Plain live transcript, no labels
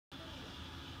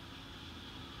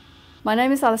My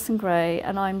name is Alison Gray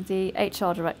and I'm the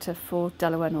HR Director for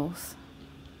Delaware North.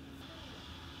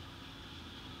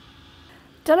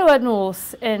 Delaware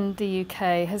North in the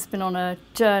UK has been on a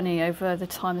journey over the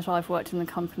time that I've worked in the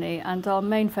company, and our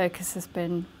main focus has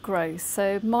been growth.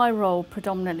 So my role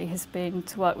predominantly has been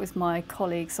to work with my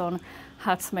colleagues on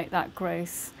how to make that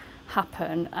growth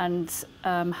happen and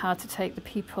how to take the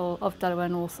people of Delaware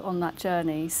North on that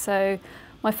journey. So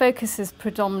my focus is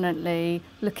predominantly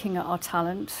looking at our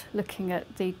talent, looking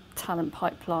at the talent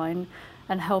pipeline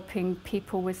and helping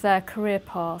people with their career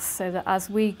paths so that as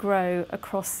we grow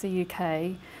across the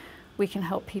UK, we can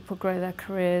help people grow their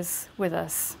careers with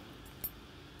us.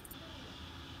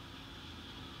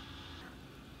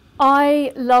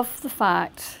 I love the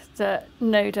fact that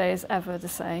no day is ever the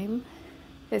same.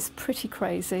 It's pretty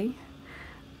crazy.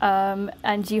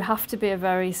 And you have to be a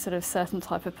very sort of certain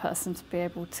type of person to be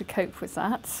able to cope with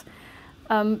that.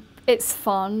 It's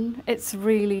fun, it's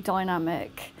really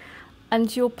dynamic,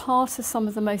 and you're part of some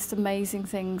of the most amazing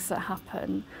things that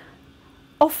happen.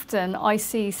 Often I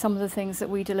see some of the things that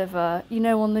we deliver, you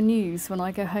know, on the news when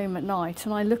I go home at night,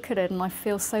 and I look at it and I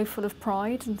feel so full of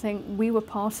pride and think we were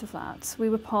part of that. We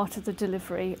were part of the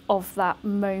delivery of that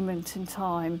moment in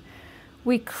time.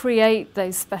 We create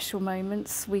those special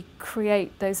moments, we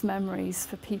create those memories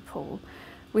for people.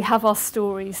 We have our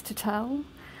stories to tell,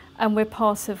 and we're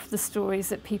part of the stories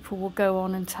that people will go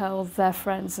on and tell their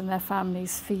friends and their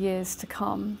families for years to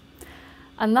come.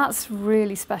 And that's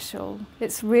really special.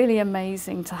 It's really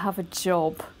amazing to have a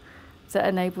job that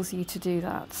enables you to do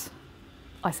that,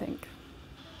 I think.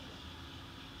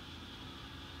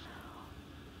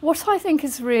 What I think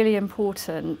is really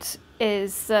important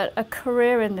is that a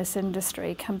career in this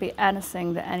industry can be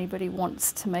anything that anybody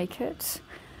wants to make it.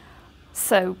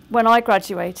 So when I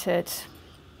graduated,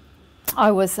 I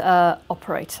was an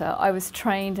operator. I was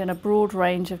trained in a broad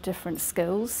range of different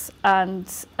skills, and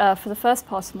for the first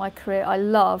part of my career I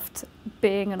loved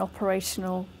being an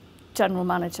operational general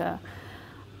manager,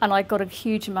 and I got a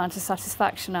huge amount of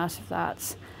satisfaction out of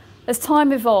that. As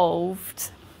time evolved,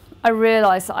 I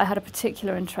realised that I had a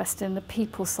particular interest in the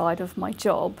people side of my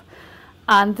job.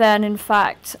 And then, in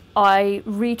fact, I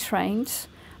retrained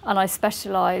and I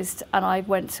specialised and I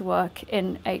went to work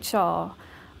in HR.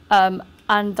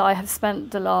 And I have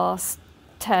spent the last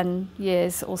 10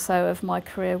 years or so of my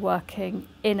career working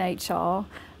in HR,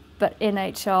 but in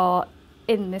HR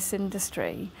in this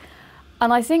industry.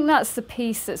 And I think that's the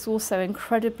piece that's also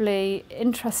incredibly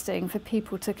interesting for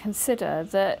people to consider,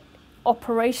 that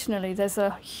operationally there's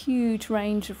a huge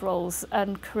range of roles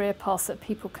and career paths that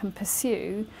people can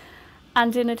pursue.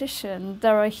 And in addition,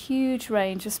 there are a huge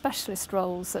range of specialist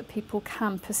roles that people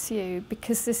can pursue,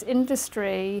 because this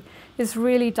industry is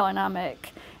really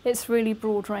dynamic, it's really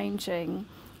broad-ranging,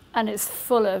 and it's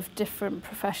full of different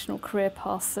professional career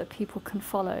paths that people can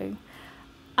follow.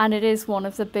 And it is one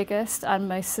of the biggest and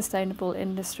most sustainable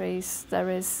industries there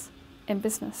is in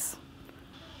business.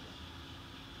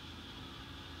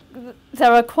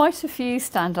 There are quite a few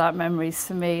standout memories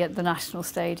for me at the National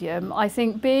Stadium. I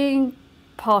think being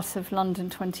part of London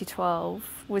 2012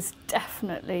 was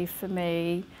definitely, for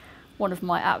me, one of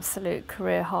my absolute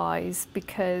career highs,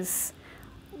 because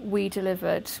we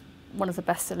delivered one of the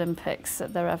best Olympics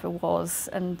that there ever was,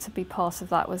 and to be part of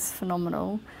that was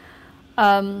phenomenal.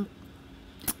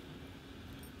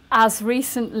 As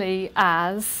recently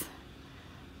as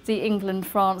the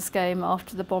England-France game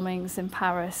after the bombings in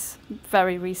Paris,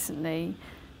 very recently,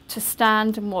 to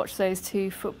stand and watch those two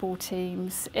football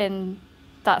teams in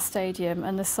that stadium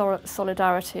and the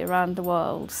solidarity around the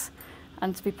world,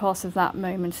 and to be part of that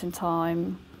moment in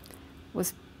time,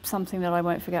 was something that I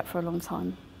won't forget for a long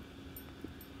time.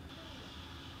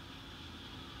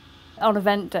 On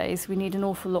event days, we need an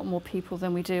awful lot more people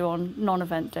than we do on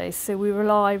non-event days, so we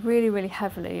rely really, really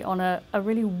heavily on a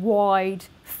really wide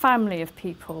family of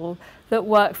people that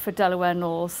work for Delaware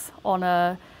North on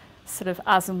a sort of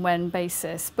as and when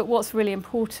basis. But what's really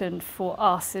important for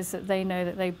us is that they know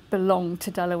that they belong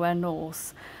to Delaware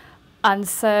North. And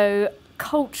so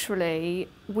culturally,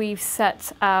 we've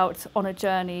set out on a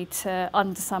journey to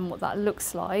understand what that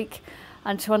looks like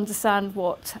and to understand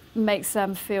what makes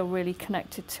them feel really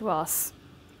connected to us.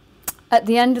 At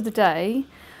the end of the day,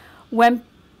 when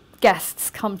guests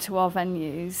come to our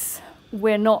venues,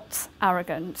 we're not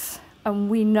arrogant.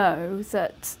 And we know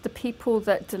that the people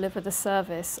that deliver the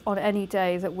service on any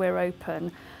day that we're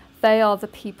open, they are the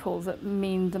people that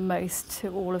mean the most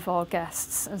to all of our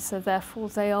guests. And so therefore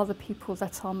they are the people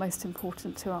that are most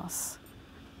important to us.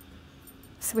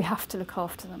 So we have to look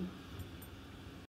after them.